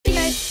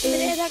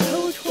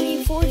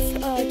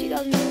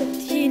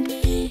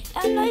2015,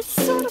 and it's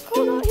sort of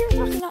cold out here. It's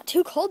actually not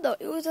too cold though.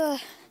 It was I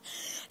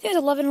think it's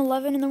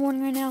 11:11 in the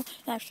morning right now.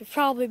 Actually,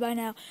 probably by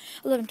now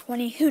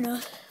 11:20. Who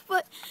knows?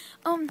 But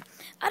I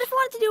just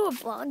wanted to do a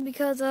vlog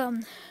because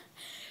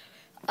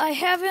I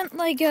haven't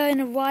in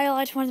a while.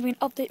 I just wanted to make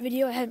an update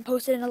video. I hadn't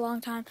posted in a long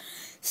time.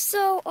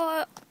 So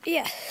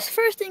yeah.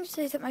 First thing to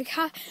say is that my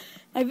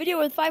video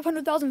with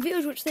 500,000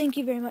 views, which thank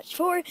you very much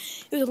for. It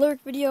was a lyric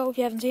video if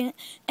you haven't seen it,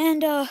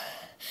 and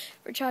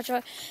for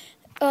Cha-Cha.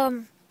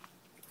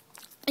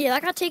 Yeah,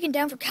 that got taken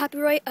down for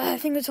copyright. I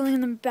think there's something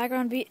in the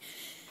background beat.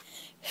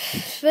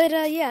 But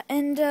yeah,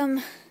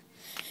 and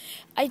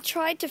I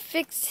tried to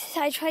fix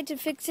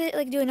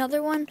it, do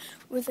another one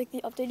with the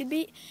updated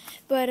beat,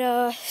 but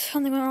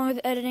something went wrong with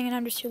the editing, and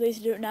I'm just too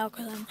lazy to do it now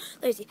because I'm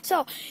lazy.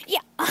 So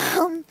yeah,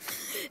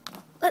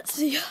 let's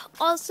see.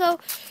 Also,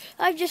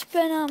 I've just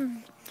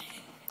been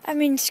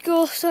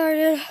school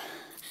started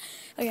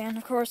again,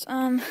 of course.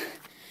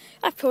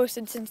 I've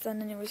posted since then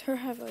anyways, or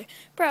have I?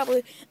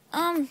 Probably.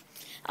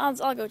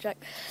 I'll go check.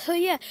 So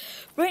yeah,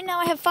 right now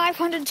I have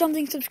 500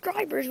 something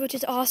subscribers, which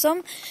is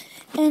awesome.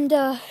 And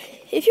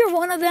if you're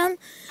one of them,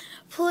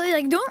 please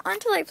please don't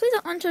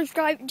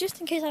unsubscribe,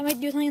 just in case I might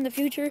do something in the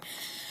future.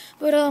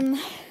 But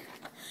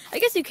I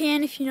guess you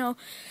can if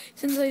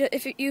since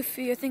if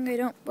you think I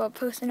don't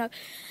post enough.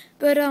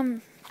 But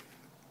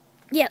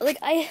yeah,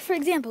 for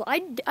example,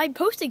 I'd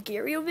post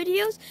Gario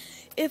videos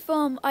if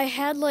I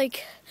had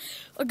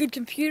a good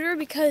computer,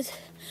 because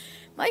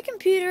my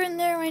computer in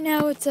there right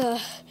now,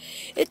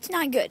 it's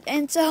not good,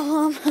 and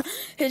so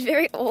it's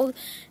very old.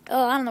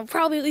 I don't know,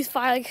 probably at least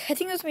I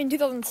think it was made in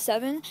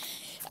 2007.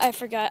 I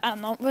forgot, I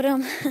don't know, but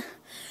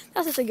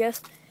that's just a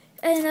guess.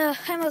 And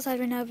I'm outside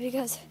right now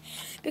because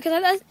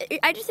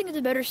I just think it's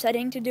a better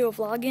setting to do a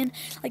vlog in,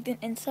 than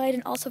inside,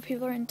 and also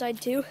people are inside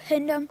too.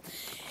 And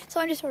so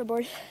I'm just sort of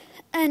bored.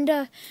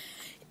 And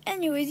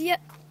anyways, yeah.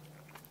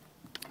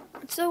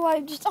 So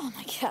I just, oh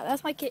my god,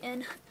 that's my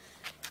kitten.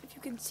 If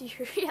you can see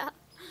her, yeah.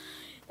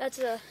 That's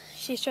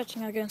she's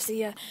stretching out against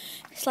the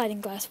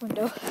sliding glass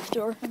window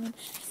door.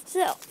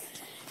 So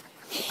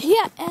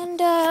yeah, and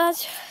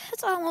that's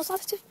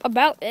just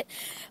about it.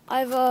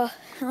 I'm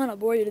not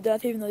bored you to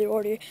death, even though you're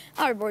already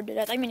bored to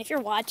death. I mean, if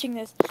you're watching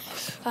this,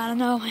 I don't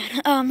know,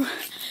 man.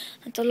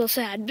 It's a little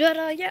sad,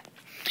 but yeah.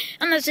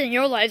 I'm not saying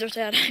your lives are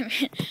sad. I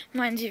mean,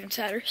 mine's even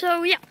sadder.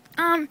 So yeah,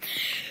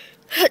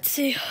 let's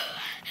see.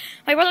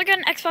 My brother got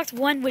an Xbox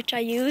One, which I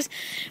use,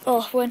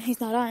 when he's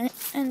not on it,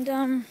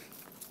 and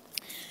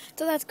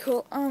so that's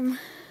cool.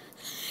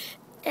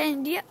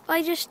 And yeah,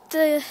 I just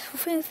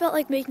felt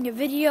like making a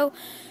video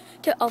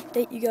to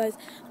update you guys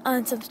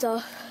on some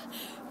stuff.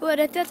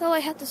 But that's all I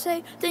have to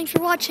say. Thanks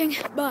for watching.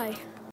 Bye.